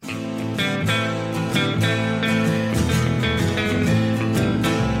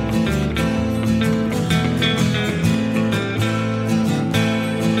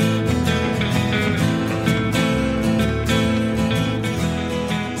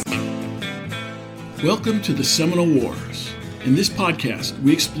Welcome to the Seminole Wars. In this podcast,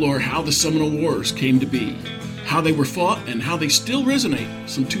 we explore how the Seminole Wars came to be, how they were fought, and how they still resonate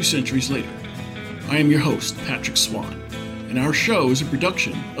some 2 centuries later. I am your host, Patrick Swan, and our show is a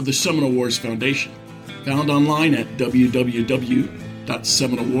production of the Seminole Wars Foundation, found online at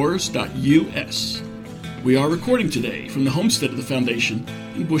www.seminolewars.us. We are recording today from the homestead of the Foundation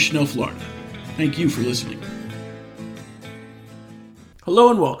in Bushnell, Florida. Thank you for listening. Hello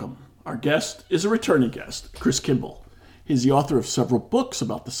and welcome. Our guest is a returning guest, Chris Kimball. He's the author of several books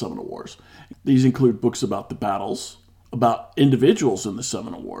about the Seminole Wars. These include books about the battles, about individuals in the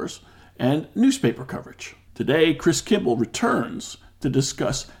Seminole Wars, and newspaper coverage. Today, Chris Kimball returns to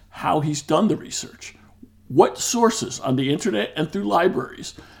discuss how he's done the research, what sources on the internet and through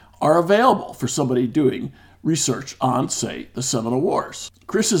libraries are available for somebody doing research on, say, the Seminole Wars.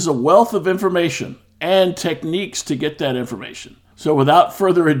 Chris is a wealth of information and techniques to get that information. So without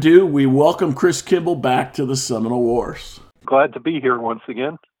further ado, we welcome Chris Kimball back to the Seminole Wars. Glad to be here once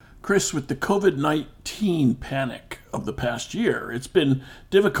again. Chris, with the COVID-19 panic of the past year, it's been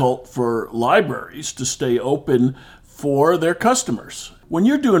difficult for libraries to stay open for their customers. When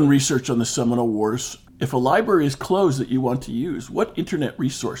you're doing research on the Seminole Wars, if a library is closed that you want to use, what internet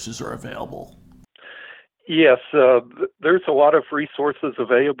resources are available? Yes, there's a lot of resources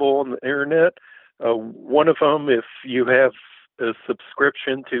available on the internet. One of them, if you have a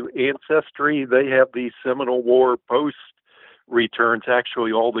subscription to Ancestry, they have the Seminole War Post returns,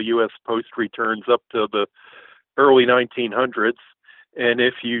 actually all the U.S. Post returns up to the early 1900s. And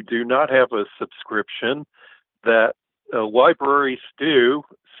if you do not have a subscription, that libraries do,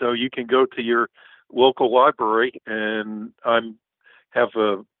 so you can go to your local library, and I have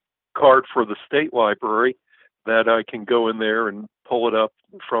a card for the state library that I can go in there and pull it up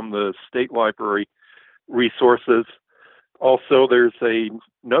from the state library resources. Also, there's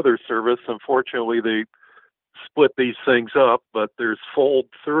another service. Unfortunately, they split these things up, but there's Fold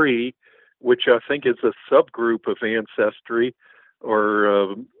 3, which I think is a subgroup of Ancestry,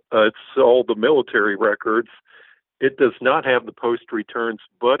 or it's all the military records. It does not have the post returns,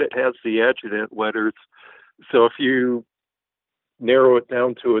 but it has the adjutant letters. So if you narrow it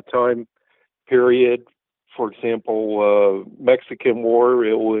down to a time period, for example, Mexican War,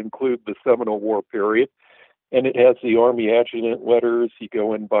 it will include the Seminole War period. And it has the Army adjutant letters. You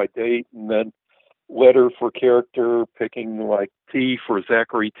go in by date, and then letter for character, picking like T for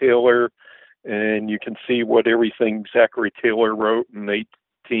Zachary Taylor, and you can see what everything Zachary Taylor wrote in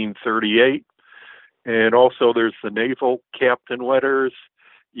 1838. And also there's the naval captain letters.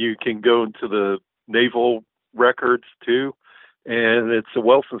 You can go into the naval records too, and it's a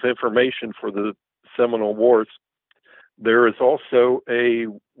wealth of information for the Seminole Wars. There is also a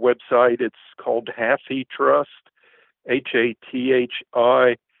website, it's called HathiTrust,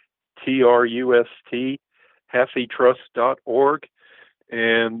 HathiTrust, HathiTrust.org,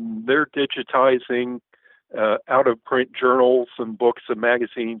 and they're digitizing out-of-print journals and books and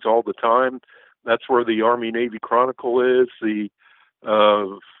magazines all the time. That's where the Army-Navy Chronicle is. It's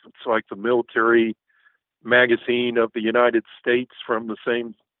like the military magazine of the United States from the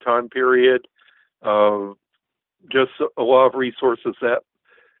same time period. Just a lot of resources that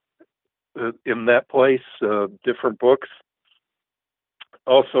in that place, different books.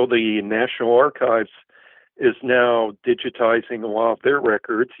 Also, the National Archives is now digitizing a lot of their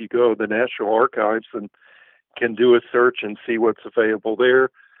records. You go to the National Archives and can do a search and see what's available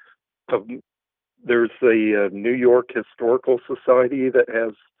there. There's the New York Historical Society that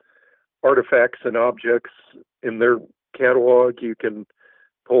has artifacts and objects in their catalog. You can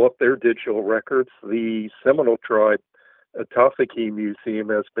pull up their digital records. The Seminole Tribe Atafaki Museum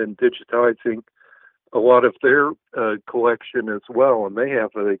has been digitizing a lot of their collection as well, and they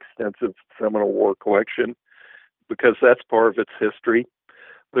have an extensive Seminole War collection because that's part of its history.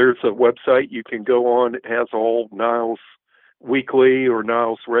 There's a website you can go on. It has all Niles Weekly or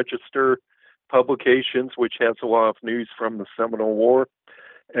Niles Register publications, which has a lot of news from the Seminole War.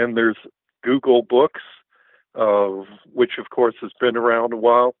 And there's Google Books, which of course has been around a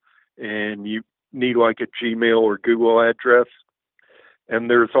while, and you need like a Gmail or Google address. And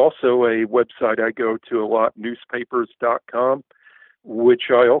there's also a website I go to a lot, newspapers.com, which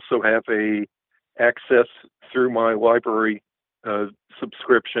I also have a access through my library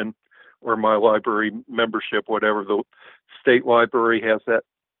subscription or my library membership, whatever. The state library has that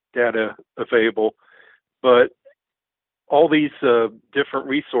data available. But all these different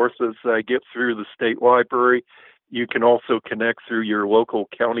resources I get through the state library, you can also connect through your local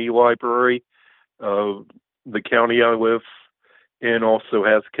county library. The county I live in also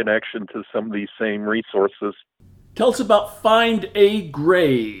has connection to some of these same resources. Tell us about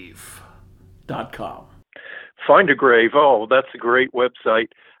findagrave.org. Find a Grave. Oh, that's a great website.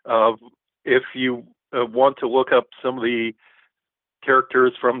 If you want to look up some of the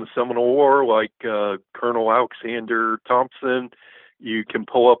characters from the Seminole War, like Colonel Alexander Thompson, you can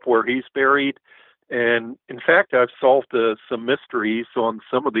pull up where he's buried. And in fact, I've solved some mysteries on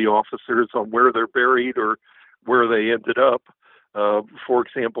some of the officers on where they're buried or where they ended up. For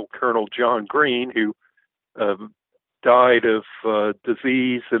example, Colonel John Green, who died of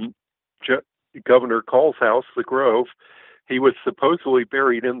disease in Governor Call's house, the Grove. He was supposedly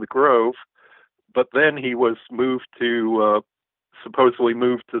buried in the Grove, but then he was supposedly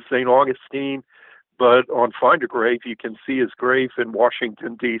moved to St. Augustine. But on Find a Grave, you can see his grave in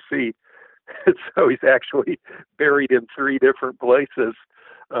Washington, D.C. So he's actually buried in 3 different places,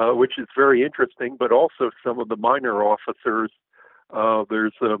 which is very interesting, but also some of the minor officers.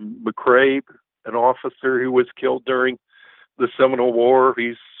 There's McCrabe, an officer who was killed during the Seminole War.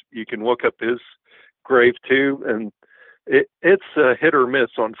 You can look up his grave too, and it's a hit or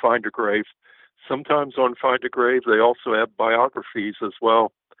miss on Find a Grave. Sometimes on Find a Grave, they also have biographies as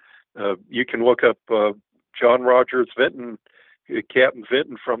well. You can look up John Rogers Vinton, Captain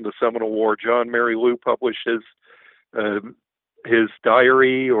Vinton from the Seminole War. John Mary Lou published his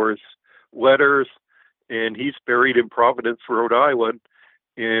diary or his letters, and he's buried in Providence, Rhode Island.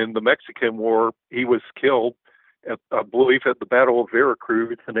 In the Mexican War, he was killed, I believe, at the Battle of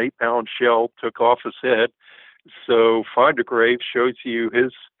Veracruz. An 8-pound shell took off his head. So Find a Grave shows you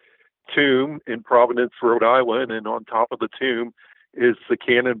his tomb in Providence, Rhode Island, and on top of the tomb is the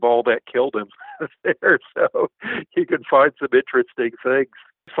cannonball that killed him there. So you can find some interesting things.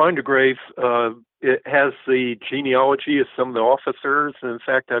 Find a Grave, it has the genealogy of some of the officers. In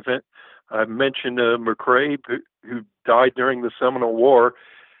fact, I mentioned McCrabe, who died during the Seminole War.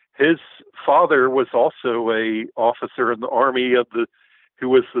 His father was also a officer in the Army who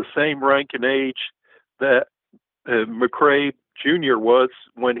was the same rank and age that McCrabe Jr. was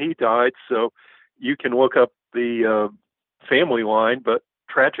when he died. So you can look up the family line, but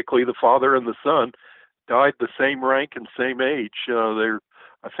tragically, the father and the son died the same rank and same age.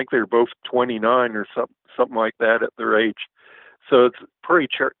 I think they're both 29 or something like that at their age. So it's pretty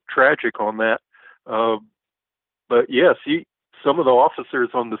tragic on that. But yes, some of the officers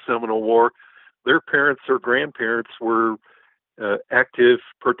on the Seminole War, their parents or grandparents were active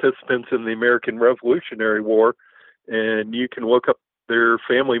participants in the American Revolutionary War, and you can look up their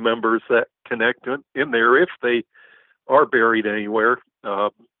family members that connect in there if they are buried anywhere.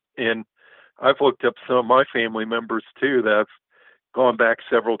 And I've looked up some of my family members too that have gone back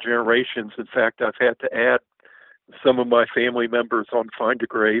several generations. In fact, I've had to add some of my family members on Find a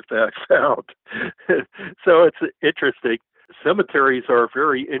Grave that I found. So it's interesting. Cemeteries are a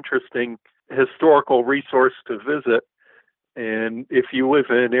very interesting historical resource to visit. And if you live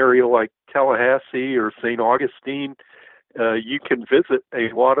in an area like Tallahassee or St. Augustine, you can visit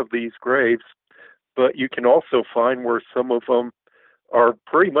a lot of these graves, but you can also find where some of them are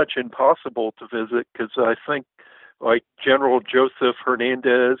pretty much impossible to visit, because I think like General Joseph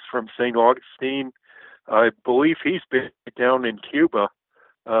Hernandez from St. Augustine, I believe he's been down in Cuba.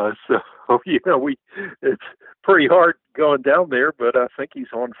 So, it's pretty hard going down there, but I think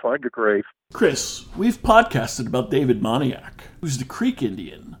he's on Find a Grave. Chris, we've podcasted about David Moniak, who's the Creek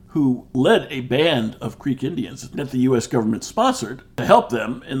Indian who led a band of Creek Indians that the U.S. government sponsored to help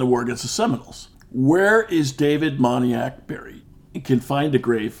them in the war against the Seminoles. Where is David Moniak buried? Can Find a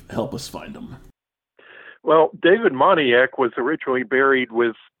Grave help us find him? Well, David Moniak was originally buried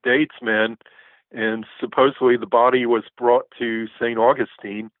with Dade's men, and supposedly the body was brought to St.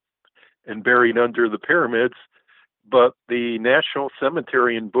 Augustine and buried under the pyramids. But the National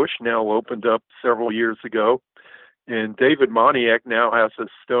Cemetery in Bushnell opened up several years ago, and David Moniak now has a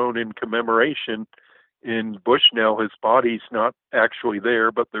stone in commemoration in Bushnell. His body's not actually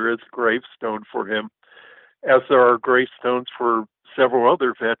there, but there is a gravestone for him, as there are gravestones for several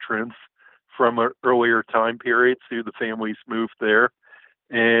other veterans from earlier time periods who the families moved there.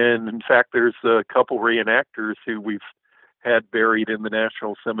 And in fact, there's a couple reenactors who we've had buried in the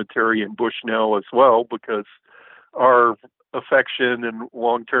National Cemetery in Bushnell as well, because our affection and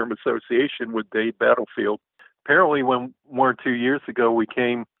long-term association with Dade Battlefield. Apparently, 1 or 2 years ago, we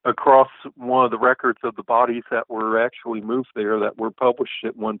came across one of the records of the bodies that were actually moved there that were published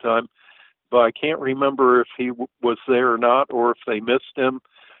at one time. But I can't remember if he was there or not, or if they missed him.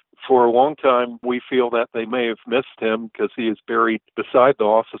 For a long time, we feel that they may have missed him because he is buried beside the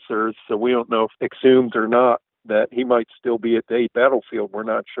officers. So we don't know if exhumed or not that he might still be at Dade Battlefield. We're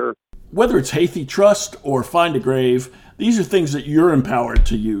not sure. Whether it's Hathi Trust or Find a Grave, these are things that you're empowered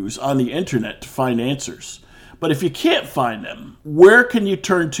to use on the internet to find answers. But if you can't find them, where can you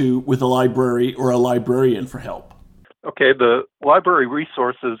turn to with a library or a librarian for help? Okay, the library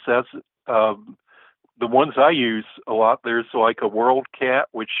resources, as the ones I use a lot, there's like a WorldCat,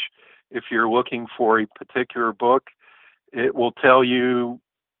 which if you're looking for a particular book, it will tell you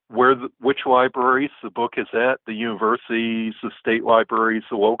which libraries the book is at, the universities, the state libraries,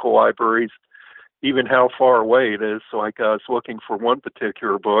 the local libraries, even how far away it is. So like I was looking for one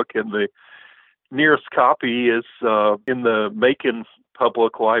particular book, and the nearest copy is in the Macon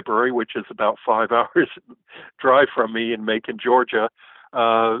Public Library, which is about 5 hours drive from me in Macon, Georgia.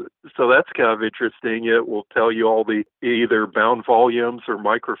 So that's kind of interesting. It will tell you all the either bound volumes or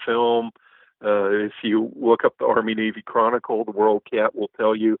microfilm. If you look up the Army Navy Chronicle, the WorldCat will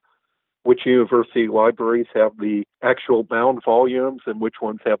tell you which university libraries have the actual bound volumes and which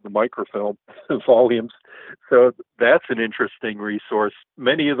ones have the microfilm volumes. So that's an interesting resource.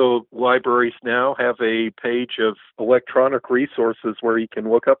 Many of the libraries now have a page of electronic resources where you can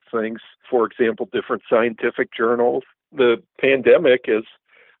look up things, for example, different scientific journals. The pandemic, as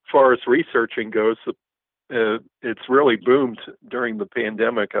far as researching goes, it's really boomed during the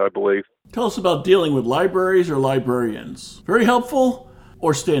pandemic, I believe. Tell us about dealing with libraries or librarians. Very helpful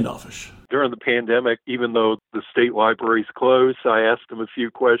or standoffish? During the pandemic, even though the state libraries closed, I asked them a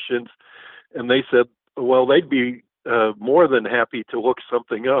few questions, and they said, well, they'd be more than happy to look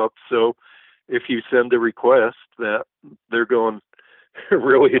something up. So if you send a request, that they're going to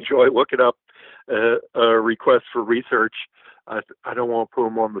really enjoy looking up a request for research. I don't want to put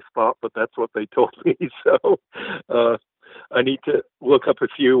them on the spot, but that's what they told me. So I need to look up a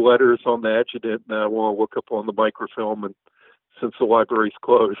few letters on the adjutant, and I want to look up on the microfilm. And since the library's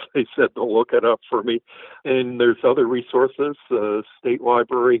closed, they said they'll look it up for me. And there's other resources. The state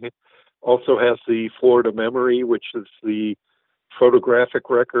library also has the Florida Memory, which is the photographic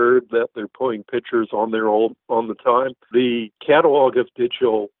record that they're putting pictures on there all on the time. The catalog of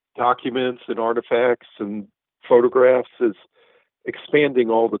digital documents and artifacts and photographs is expanding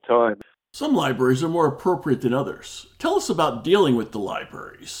all the time. Some libraries are more appropriate than others. Tell us about dealing with the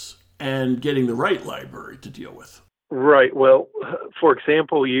libraries and getting the right library to deal with. Right. Well, for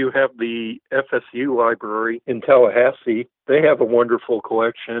example, you have the FSU library in Tallahassee. They have a wonderful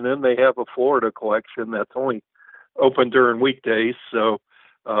collection, and they have a Florida collection that's only open during weekdays. So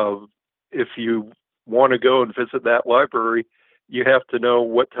if you want to go and visit that library, you have to know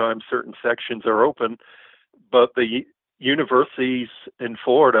what time certain sections are open. But the universities in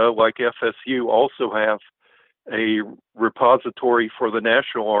Florida, like FSU, also have a repository for the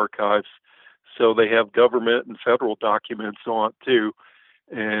National Archives. So they have government and federal documents on it too.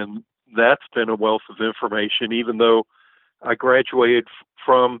 And that's been a wealth of information. Even though I graduated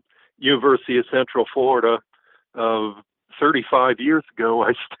from University of Central Florida 35 years ago,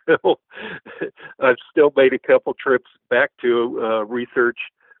 I've still made a couple trips back to research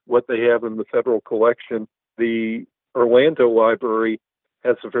what they have in the federal collection. The Orlando Library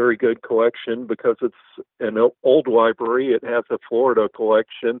has a very good collection because it's an old library. It has a Florida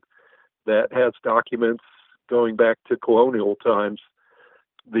collection that has documents going back to colonial times.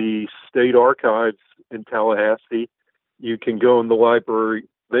 The State Archives in Tallahassee, you can go in the library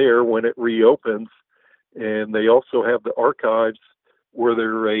there when it reopens, and they also have the archives where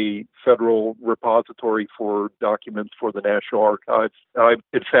they're a federal repository for documents for the National Archives. I,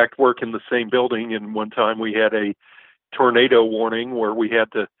 in fact, work in the same building, and one time we had a tornado warning where we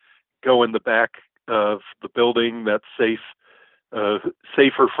had to go in the back of the building that's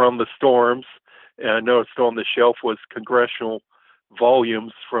safer from the storms. And I noticed on the shelf was congressional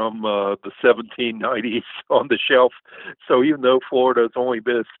volumes from the 1790s on the shelf. So even though Florida has only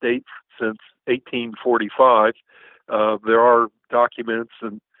been a state since 1845, there are documents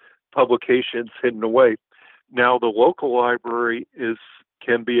and publications hidden away. Now the local library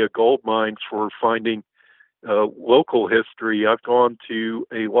can be a gold mine for finding local history. I've gone to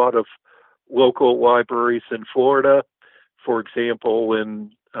a lot of local libraries in Florida. For example,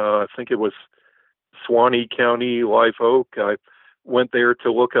 in I think it was Suwannee County, Live Oak, I went there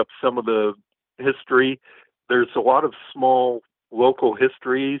to look up some of the history. There's a lot of small local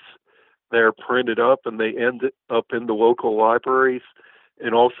histories that are printed up, and they end up in the local libraries,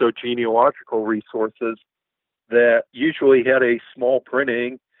 and also genealogical resources that usually had a small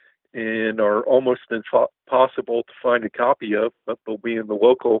printing and are almost impossible to find a copy of, but they'll be in the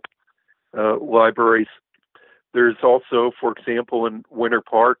local libraries. There's also, for example, in Winter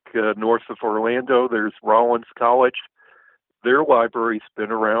Park, north of Orlando, there's Rollins College. Their library's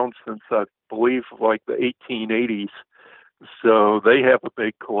been around since, I believe, like the 1880s. So they have a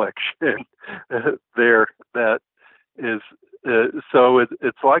big collection there that is, so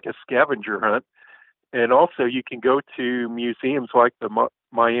it's like a scavenger hunt. And also you can go to museums like the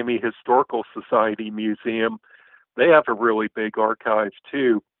Miami Historical Society Museum. They have a really big archive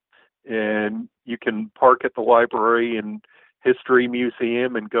too. And you can park at the library and history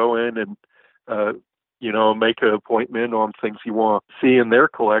museum and go in and, make an appointment on things you want to see in their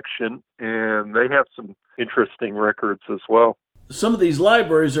collection. And they have some interesting records as well. Some of these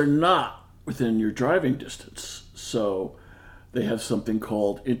libraries are not within your driving distance, so they have something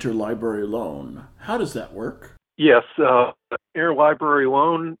called interlibrary loan. How does that work? Yes, interlibrary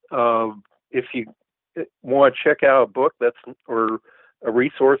loan. If you want to check out a book or a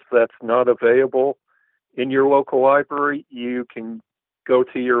resource that's not available in your local library, you can go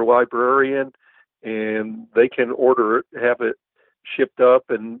to your librarian and they can order it, have it shipped up,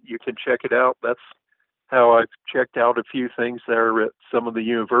 and you can check it out. That's how I've checked out a few things that are at some of the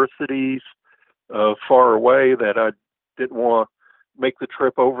universities far away that I didn't want to make the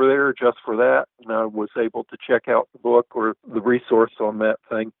trip over there just for that. And I was able to check out the book or the resource on that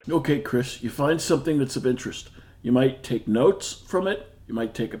thing. Okay, Chris, you find something that's of interest. You might take notes from it, you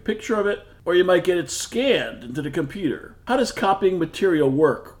might take a picture of it, or you might get it scanned into the computer. How does copying material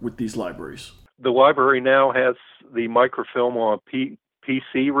work with these libraries? The library now has the microfilm on a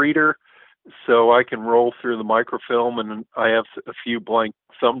PC reader, so I can roll through the microfilm, and I have a few blank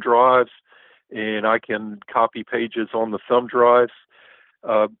thumb drives, and I can copy pages on the thumb drives.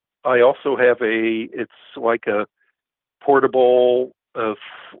 I also have it's like a portable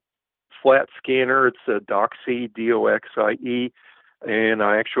flat scanner. It's a Doxie, Doxie, and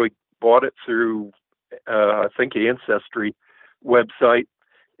I actually bought it through, I think, Ancestry website.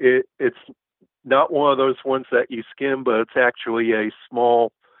 It's not one of those ones that you skim, but it's actually a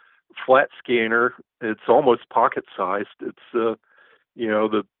small flat scanner. It's almost pocket-sized. It's, the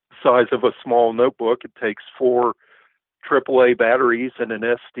size of a small notebook. It takes 4 AAA batteries and an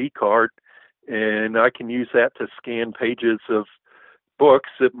SD card, and I can use that to scan pages of books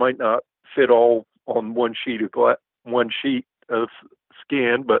that might not fit all on one sheet of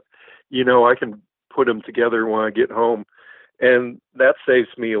scan, but I can put them together when I get home, and that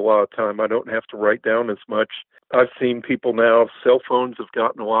saves me a lot of time. I don't have to write down as much. I've seen people now, cell phones have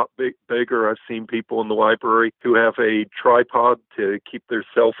gotten a lot bigger. I've seen people in the library who have a tripod to keep their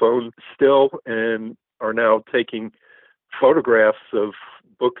cell phone still and are now taking photographs of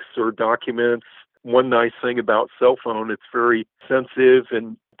books or documents. One nice thing about cell phone, it's very sensitive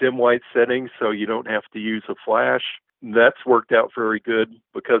in dim light settings, so you don't have to use a flash. That's worked out very good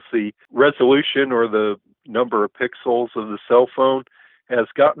because the resolution or the number of pixels of the cell phone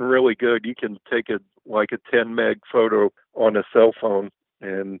has gotten really good. You can take a 10 meg photo on a cell phone,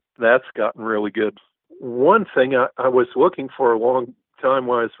 and that's gotten really good. One thing I was looking for a long time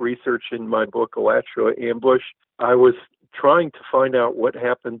when I was researching my book, Alachua Ambush, I was trying to find out what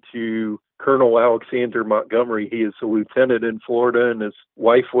happened to Colonel Alexander Montgomery. He is a lieutenant in Florida, and his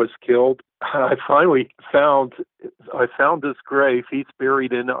wife was killed. I finally found his grave. He's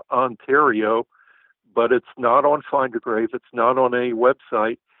buried in Ontario, but it's not on Find a Grave. It's not on any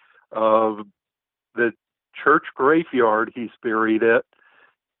website. The church graveyard he's buried at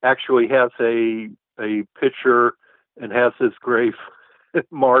actually has a picture and has his grave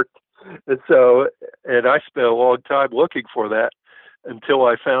marked. And I spent a long time looking for that until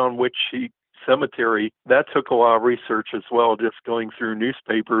I found which cemetery. That took a lot of research as well, just going through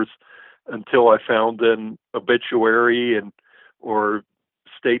newspapers until I found an obituary or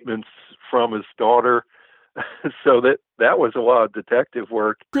statements from his daughter. So that was a lot of detective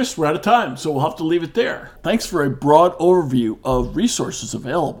work. Chris, we're out of time, so we'll have to leave it there. Thanks for a broad overview of resources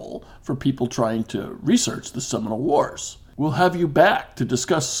available for people trying to research the Seminole Wars. We'll have you back to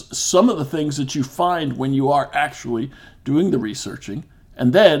discuss some of the things that you find when you are actually doing the researching,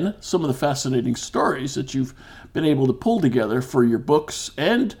 and then some of the fascinating stories that you've been able to pull together for your books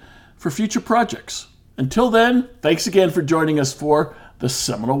and for future projects. Until then, thanks again for joining us for the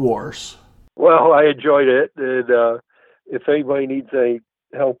Seminole Wars. Well, I enjoyed it. And if anybody needs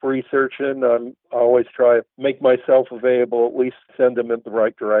help researching, I always try to make myself available, at least send them in the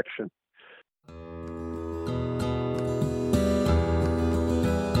right direction.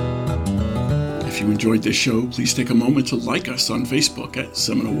 If you enjoyed this show, please take a moment to like us on Facebook at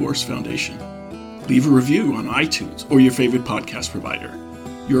Seminole Wars Foundation. Leave a review on iTunes or your favorite podcast provider.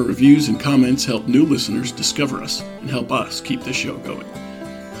 Your reviews and comments help new listeners discover us and help us keep the show going.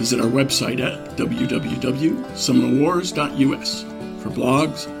 Visit our website at www.seminolewars.us for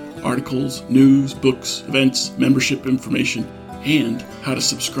blogs, articles, news, books, events, membership information, and how to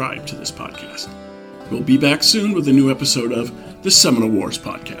subscribe to this podcast. We'll be back soon with a new episode of the Seminole Wars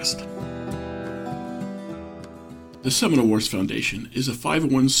Podcast. The Seminole Wars Foundation is a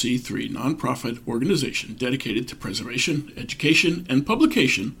 501c3 nonprofit organization dedicated to preservation, education, and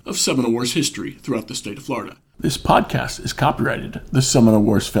publication of Seminole Wars history throughout the state of Florida. This podcast is copyrighted The Seminole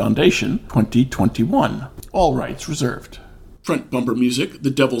Wars Foundation 2021. All rights reserved. Front bumper music, The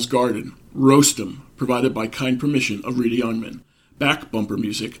Devil's Garden, Roast 'em, provided by kind permission of Reedy Unman. Back bumper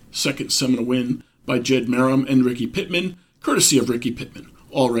music, Second Seminole Win, by Jed Merrim and Ricky Pittman, courtesy of Ricky Pittman.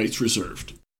 All rights reserved.